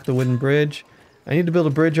let's unlock the wooden bridge. I need to build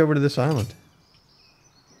a bridge over to this island.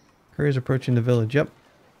 Courier's approaching the village. Yep.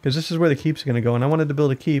 Because this is where the keep's going to go. And I wanted to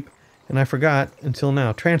build a keep. And I forgot until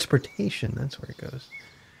now. Transportation. That's where it goes.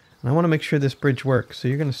 And I want to make sure this bridge works. So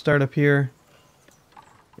you're going to start up here.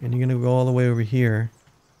 And you're going to go all the way over here.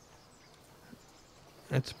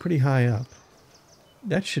 That's pretty high up.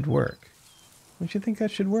 That should work. Don't you think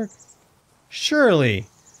that should work? Surely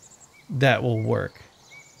that will work.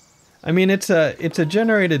 I mean, it's a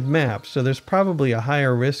generated map, so there's probably a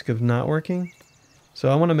higher risk of not working. So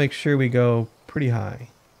I want to make sure we go pretty high.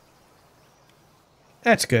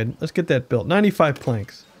 That's good. Let's get that built. 95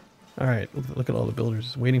 planks. All right, look at all the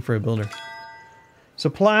builders waiting for a builder.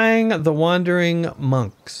 Supplying the wandering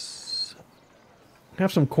monks.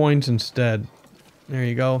 Have some coins instead. There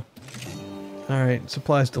you go. All right,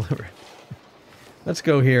 supplies delivered. Let's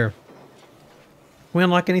go here. We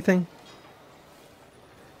unlock anything?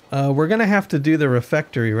 We're gonna have to do the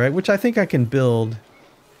refectory, right? Which I think I can build.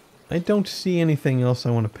 I don't see anything else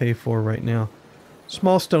I want to pay for right now.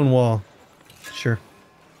 Small stone wall. Sure.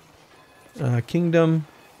 Kingdom.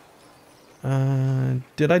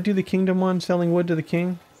 Did I do the kingdom one? Selling wood to the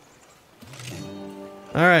king?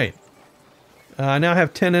 Alright. I now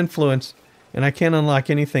have 10 influence, and I can't unlock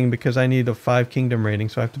anything because I need a 5 kingdom rating,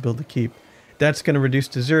 so I have to build the keep. That's going to reduce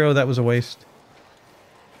to 0. That was a waste.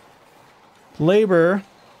 Labor.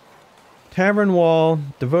 Tavern wall.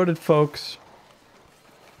 Devoted folks.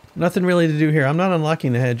 Nothing really to do here. I'm not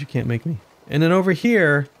unlocking the hedge. You can't make me. And then over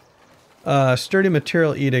here, sturdy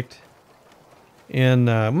material edict. And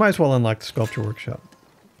might as well unlock the sculpture workshop.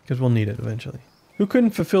 Because we'll need it eventually. Who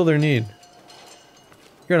couldn't fulfill their need?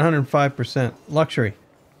 You're at 105%. Luxury.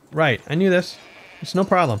 Right. I knew this. It's no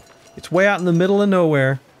problem. It's way out in the middle of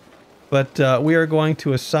nowhere. But we are going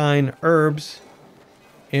to assign herbs.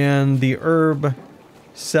 And the herb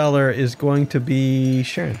seller is going to be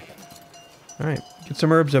Sharon. Alright. Get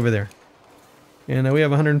some herbs over there. And we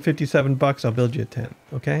have 157 bucks. I'll build you a tent.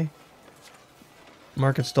 Okay?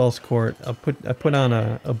 Market stalls court. I put on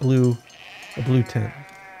a blue tent.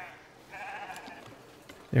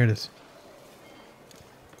 There it is.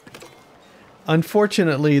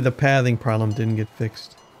 Unfortunately, the pathing problem didn't get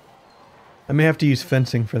fixed. I may have to use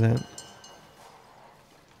fencing for that.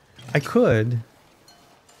 I could.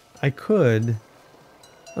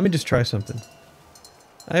 Let me just try something.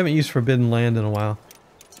 I haven't used forbidden land in a while.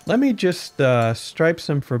 Let me just stripe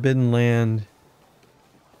some forbidden land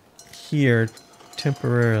here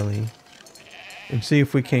temporarily and see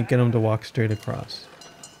if we can't get them to walk straight across.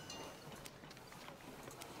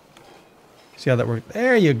 See how that works?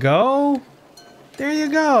 There you go. There you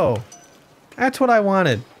go. That's what I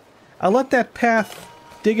wanted. I'll let that path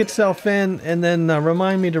dig itself in and then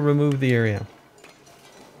remind me to remove the area.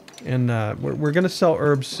 And we're going to sell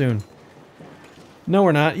herbs soon. No,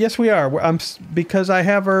 we're not. Yes, we are. Because I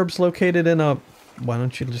have herbs located in a... Why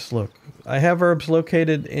don't you just look? I have herbs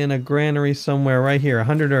located in a granary somewhere right here.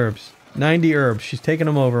 100 herbs. 90 herbs. She's taking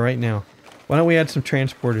them over right now. Why don't we add some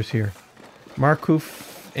transporters here?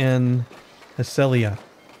 Markuf and Hacelia.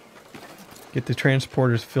 Get the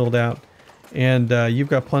transporters filled out. And you've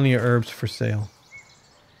got plenty of herbs for sale.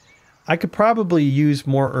 I could probably use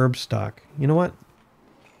more herb stock. You know what?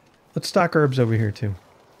 Let's stock herbs over here too.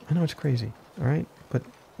 I know it's crazy. Alright? But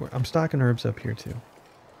I'm stocking herbs up here too.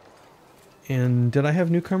 And did I have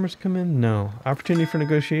newcomers come in? No. Opportunity for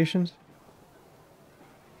negotiations?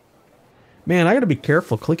 Man, I gotta be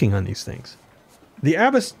careful clicking on these things. The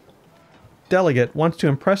Abbess delegate wants to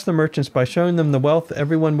impress the merchants by showing them the wealth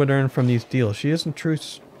everyone would earn from these deals. She isn't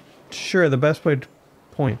sure the best way to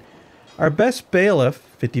point. Our best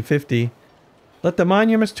bailiff, 50-50, let the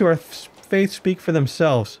monuments to our faith speak for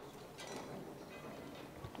themselves.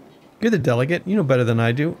 You're the delegate. You know better than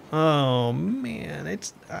I do. Oh, man.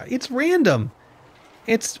 It's random.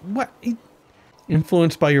 It's what?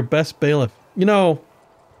 Influenced by your best bailiff. You know,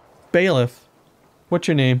 bailiff, what's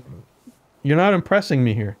your name? You're not impressing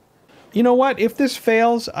me here. You know what? If this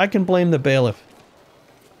fails, I can blame the bailiff.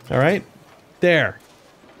 All right? There.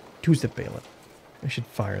 Who's the bailiff? I should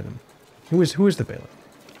fire them. Who is the bailiff?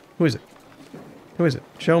 Who is it? Who is it?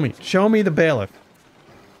 Show me. Show me the bailiff.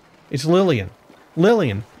 It's Lillian.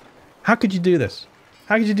 Lillian. How could you do this?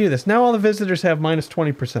 How could you do this? Now all the visitors have minus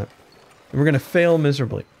 20%. And we're going to fail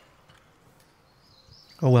miserably.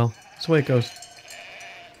 Oh well. That's the way it goes.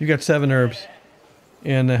 You got 7 herbs.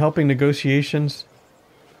 And helping negotiations.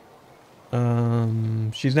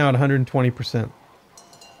 She's now at 120%.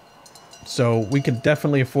 So we could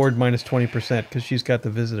definitely afford minus 20% because she's got the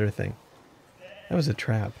visitor thing. That was a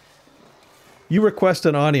trap. You request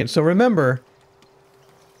an audience. So remember,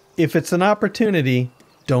 if it's an opportunity...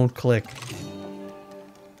 Don't click.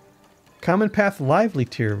 Common path lively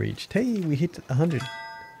tier reached. Hey, we hit 100.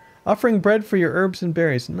 Offering bread for your herbs and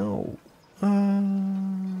berries. No.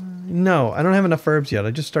 No, I don't have enough herbs yet.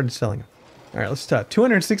 I just started selling them. Alright, let's stop.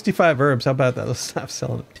 265 herbs. How about that? Let's stop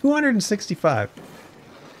selling them. 265.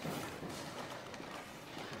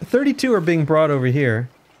 32 are being brought over here.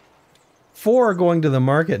 4 are going to the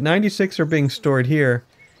market. 96 are being stored here.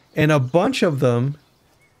 And a bunch of them...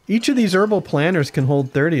 Each of these herbal planters can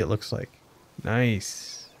hold 30, it looks like.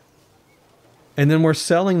 Nice. And then we're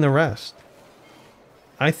selling the rest.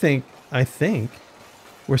 I think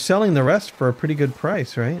we're selling the rest for a pretty good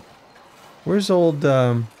price, right? Where's old,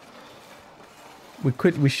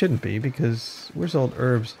 we shouldn't be, because where's old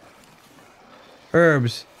herbs?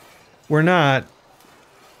 Herbs. We're not.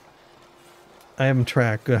 I haven't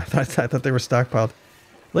tracked. Good. I thought they were stockpiled.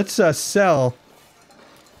 Let's sell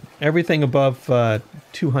everything above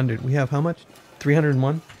 200. We have how much?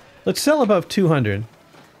 301? Let's sell above 200.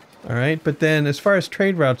 Alright, but then as far as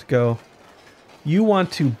trade routes go, you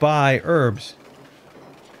want to buy herbs.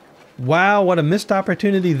 Wow, what a missed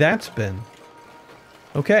opportunity that's been.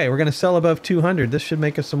 Okay, we're going to sell above 200. This should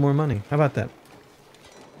make us some more money. How about that?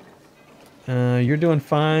 You're doing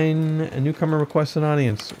fine. A newcomer requests an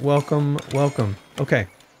audience. Welcome, welcome. Okay.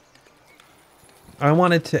 I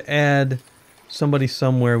wanted to add somebody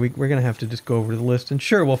somewhere. We're going to have to just go over the list. And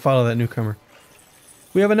sure, we'll follow that newcomer.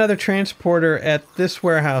 We have another transporter at this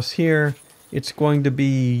warehouse here. It's going to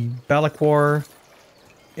be Balakwar.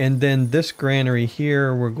 And then this granary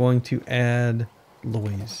here, we're going to add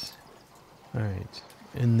Louise. Alright.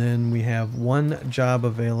 And then we have one job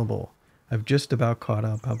available. I've just about caught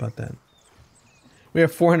up. How about that? We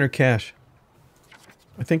have 400 cash.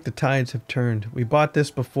 I think the tides have turned. We bought this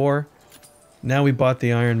before. Now we bought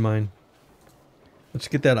the iron mine. Let's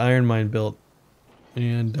get that iron mine built.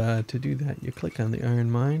 And to do that, you click on the iron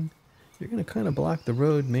mine. You're going to kind of block the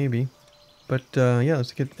road, maybe. But yeah,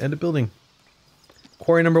 let's get at the building.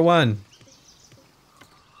 Quarry number 1.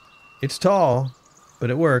 It's tall, but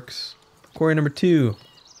it works. Quarry number 2.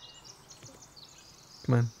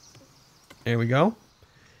 Come on. There we go.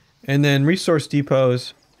 And then resource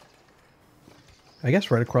depots. I guess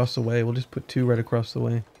right across the way. We'll just put 2 right across the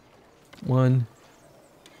way. 1,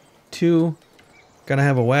 2. Gotta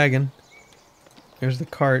have a wagon. There's the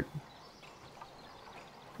cart.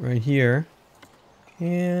 Right here.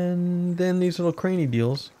 And then these little craney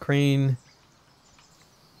deals. Crane.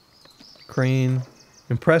 Crane.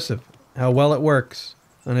 Impressive. How well it works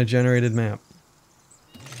on a generated map.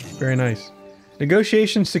 Very nice.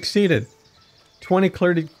 Negotiation succeeded. 20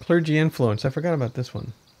 clergy influence. I forgot about this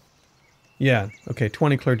one. Yeah, okay,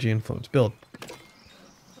 20 clergy influence. Build.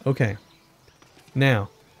 Okay. Now,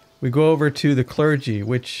 we go over to the clergy,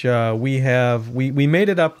 which we made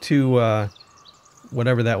it up to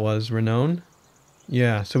whatever that was, renown.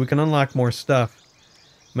 Yeah, so we can unlock more stuff.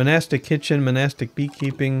 Monastic kitchen, monastic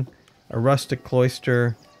beekeeping, a rustic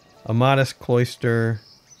cloister, a modest cloister,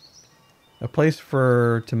 a place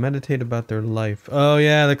to meditate about their life. Oh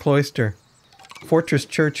yeah, the cloister. Fortress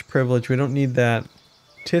church privilege, we don't need that.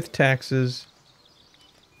 Tithe taxes.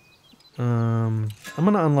 I'm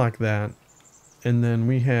gonna unlock that. And then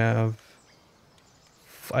we have...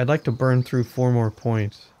 I'd like to burn through 4 more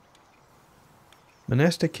points.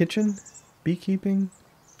 Monastic kitchen? Beekeeping?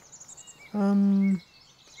 Yeah,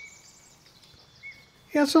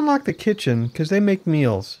 let's unlock the kitchen, because they make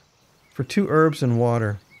meals. For 2 herbs and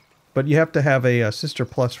water. But you have to have a Sister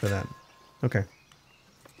Plus for that. Okay.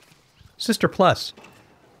 Sister Plus.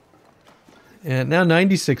 And now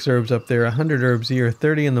 96 herbs up there, 100 herbs here,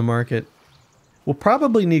 30 in the market. We'll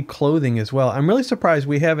probably need clothing as well. I'm really surprised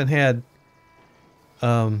we haven't had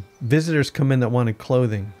visitors come in that wanted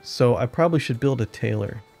clothing. So I probably should build a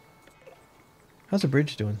tailor. How's the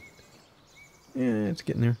bridge doing? Yeah, it's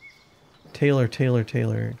getting there. Tailor, tailor,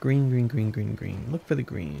 tailor. Green, green, green, green, green. Look for the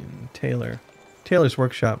green. Tailor. Tailor's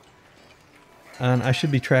workshop. And I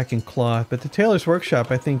should be tracking cloth, but the tailor's workshop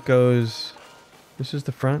I think goes... This is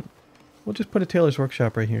the front. We'll just put a tailor's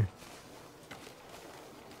workshop right here.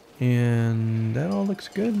 And that all looks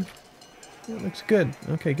good. That looks good.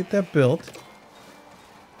 Okay, get that built.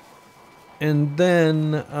 And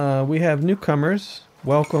then we have newcomers.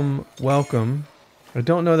 Welcome, welcome. I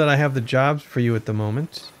don't know that I have the jobs for you at the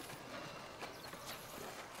moment.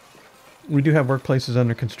 We do have workplaces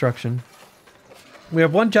under construction. We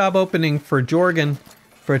have 1 job opening for Jorgen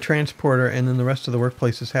for a transporter, and then the rest of the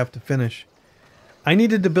workplaces have to finish. I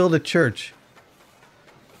needed to build a church.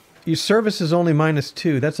 Your service is only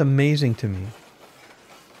 -2. That's amazing to me.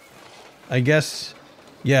 I guess,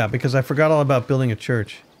 yeah, because I forgot all about building a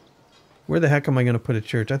church. Where the heck am I going to put a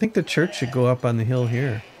church? I think the church should go up on the hill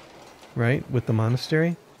here. Right? With the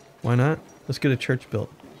monastery? Why not? Let's get a church built.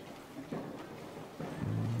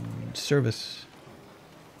 Service.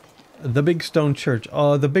 The Big Stone Church.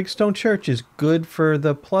 Oh, the Big Stone Church is good for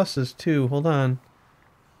the pluses too. Hold on.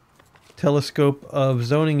 Telescope of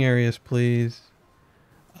zoning areas, please.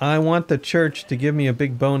 I want the church to give me a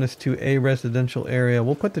big bonus to a residential area.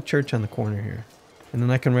 We'll put the church on the corner here. And then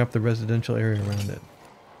I can wrap the residential area around it.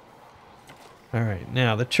 Alright,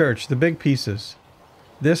 now the church. The big pieces.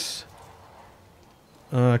 This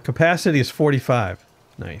capacity is 45.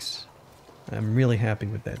 Nice. I'm really happy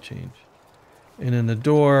with that change. And then the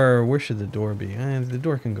door, where should the door be? The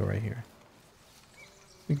door can go right here.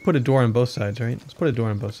 We can put a door on both sides, right? Let's put a door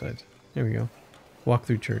on both sides. There we go. Walk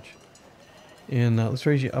through church. And let's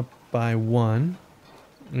raise you up by 1.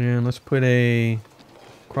 And let's put a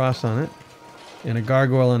cross on it. And a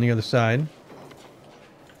gargoyle on the other side.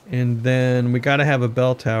 And then we gotta have a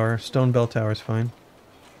bell tower. Stone bell tower is fine.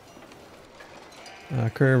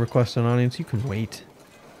 Courier request an audience. You can wait.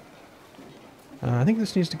 I think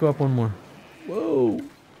this needs to go up 1 more. Whoa!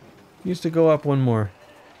 Needs to go up 1 more.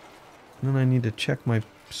 And then I need to check my...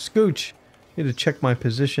 Scooch! Need to check my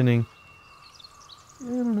positioning. I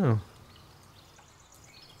don't know.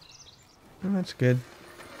 Oh, that's good.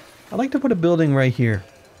 I'd like to put a building right here.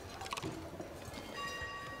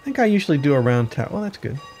 I think I usually do a round tower. Well, that's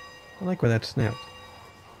good. I like where that snapped.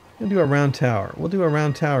 We'll do a round tower. We'll do a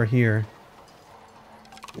round tower here.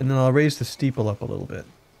 And then I'll raise the steeple up a little bit.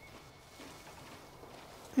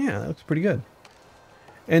 Yeah, that looks pretty good.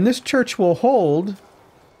 And this church will hold...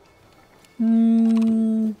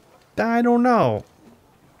 I don't know.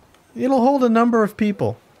 It'll hold a number of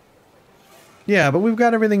people. Yeah, but we've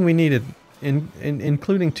got everything we needed,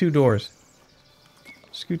 including 2 doors.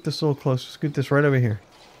 Scoot this a little closer. Scoot this right over here.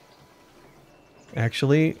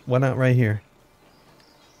 Actually, why not right here?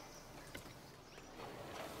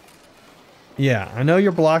 Yeah, I know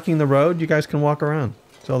you're blocking the road. You guys can walk around.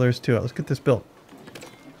 That's all there is to it. Let's get this built.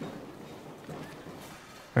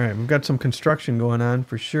 Alright, we've got some construction going on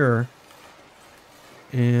for sure.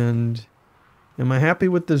 And am I happy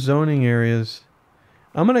with the zoning areas?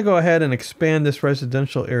 I'm going to go ahead and expand this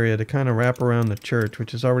residential area to kind of wrap around the church,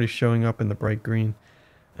 which is already showing up in the bright green.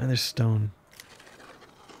 And there's stone.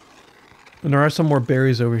 And there are some more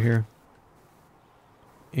berries over here.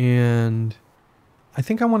 And I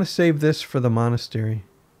think I want to save this for the monastery.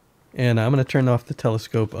 And I'm going to turn off the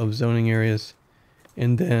telescope of zoning areas.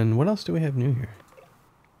 And then, what else do we have new here?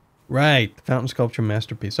 Right, fountain sculpture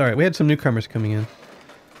masterpiece. Alright, we had some newcomers coming in.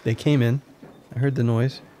 They came in. I heard the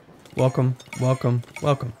noise. Welcome, welcome,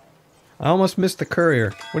 welcome. I almost missed the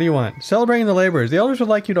courier. What do you want? Celebrating the laborers. The elders would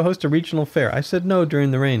like you to host a regional fair. I said no during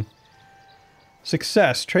the rain.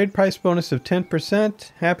 Success. Trade price bonus of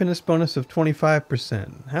 10%. Happiness bonus of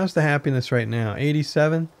 25%. How's the happiness right now?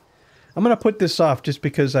 87? I'm going to put this off just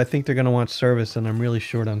because I think they're going to want service and I'm really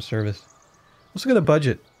short on service. Let's look at the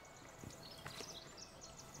budget.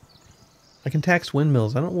 I can tax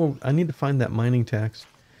windmills. I need to find that mining tax.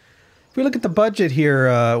 If we look at the budget here,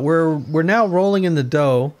 we're now rolling in the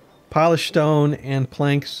dough. Polished stone and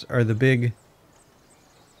planks are the big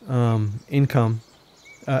income.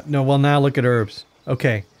 No, well now look at herbs.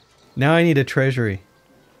 Okay, now I need a treasury.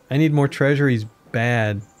 I need more treasuries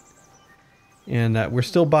bad. And we're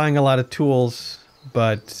still buying a lot of tools,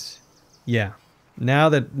 but yeah. Now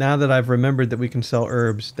that I've remembered that we can sell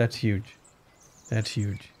herbs, that's huge. That's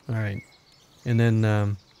huge. All right. And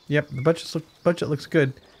then, yep, the budget looks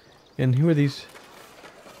good. And who are these?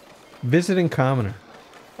 Visiting commoner.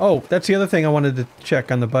 Oh, that's the other thing I wanted to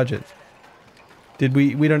check on the budget. Did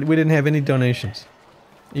we didn't have any donations.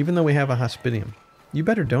 Even though we have a hospitium. You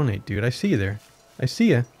better donate, dude. I see you there. I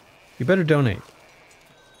see you. You better donate.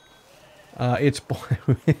 It's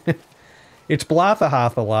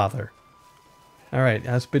Blathahathalather. Alright,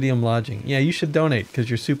 hospitium lodging. Yeah, you should donate because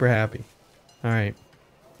you're super happy. Alright.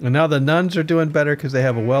 And now the nuns are doing better because they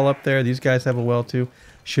have a well up there. These guys have a well too.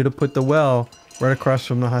 Should have put the well right across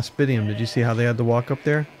from the hospitium. Did you see how they had to walk up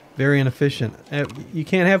there? Very inefficient. You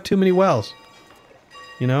can't have too many wells.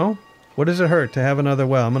 You know? What does it hurt to have another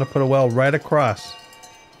well? I'm going to put a well right across.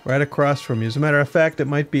 Right across from you. As a matter of fact, it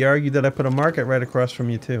might be argued that I put a market right across from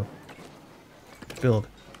you too. Build.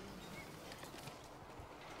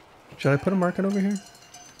 Should I put a market over here?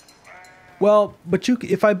 Well, but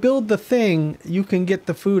if I build the thing, you can get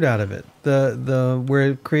the food out of it. The where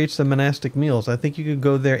it creates the monastic meals. I think you could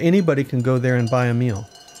go there. Anybody can go there and buy a meal.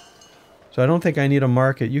 So I don't think I need a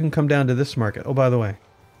market. You can come down to this market. Oh, by the way,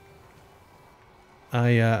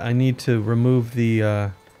 I need to remove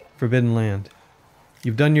the forbidden land.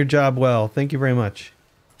 You've done your job well. Thank you very much.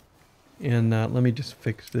 And let me just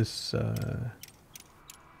fix this.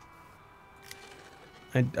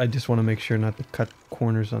 I just want to make sure not to cut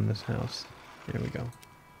corners on this house. There we go.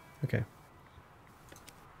 Okay.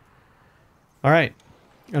 Alright.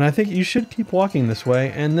 And I think you should keep walking this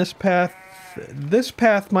way. And this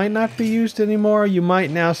path might not be used anymore. You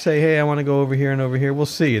might now say, hey, I want to go over here and over here. We'll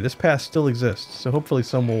see. This path still exists. So hopefully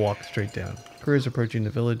some will walk straight down. Courier's approaching the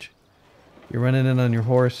village. You're running in on your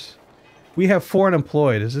horse. We have 4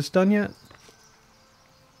 unemployed. Is this done yet?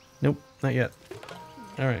 Nope, not yet.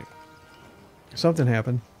 Alright. Something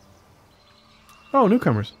happened. Oh,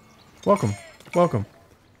 newcomers. Welcome. Welcome.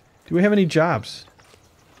 Do we have any jobs?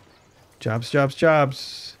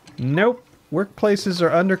 Jobs. Nope. Workplaces are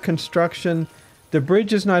under construction. The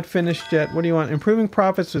bridge is not finished yet. What do you want? Improving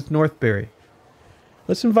profits with Northbury.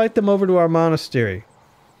 Let's invite them over to our monastery.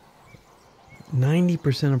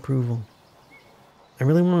 90% approval. I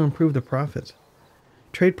really want to improve the profits.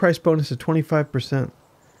 Trade price bonus is 25%.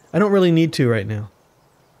 I don't really need to right now.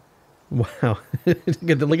 Wow. Look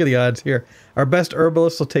at the odds here. Our best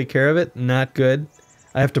herbalist will take care of it. Not good.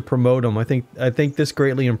 I have to promote him. I think this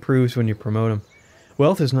greatly improves when you promote him.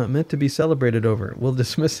 Wealth is not meant to be celebrated over. We'll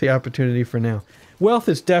dismiss the opportunity for now. Wealth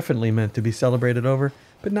is definitely meant to be celebrated over,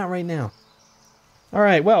 but not right now. All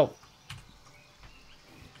right, well,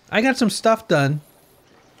 I got some stuff done,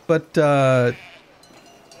 but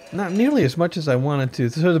not nearly as much as I wanted to.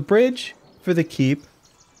 So the bridge for the keep,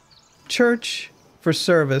 church for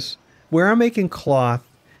service, where I'm making cloth,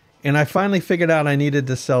 and I finally figured out I needed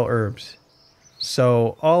to sell herbs.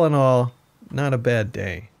 So all in all, not a bad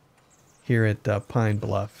day here at Pine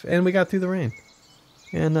Bluff. And we got through the rain.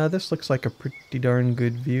 And this looks like a pretty darn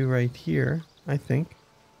good view right here, I think.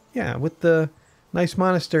 Yeah, with the nice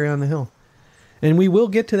monastery on the hill. And we will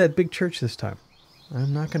get to that big church this time.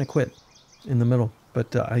 I'm not going to quit in the middle.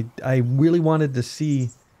 But I really wanted to see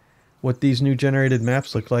what these new generated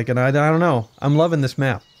maps look like. And I don't know. I'm loving this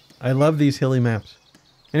map. I love these hilly maps.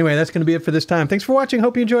 Anyway, that's going to be it for this time. Thanks for watching.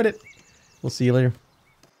 Hope you enjoyed it. We'll see you later.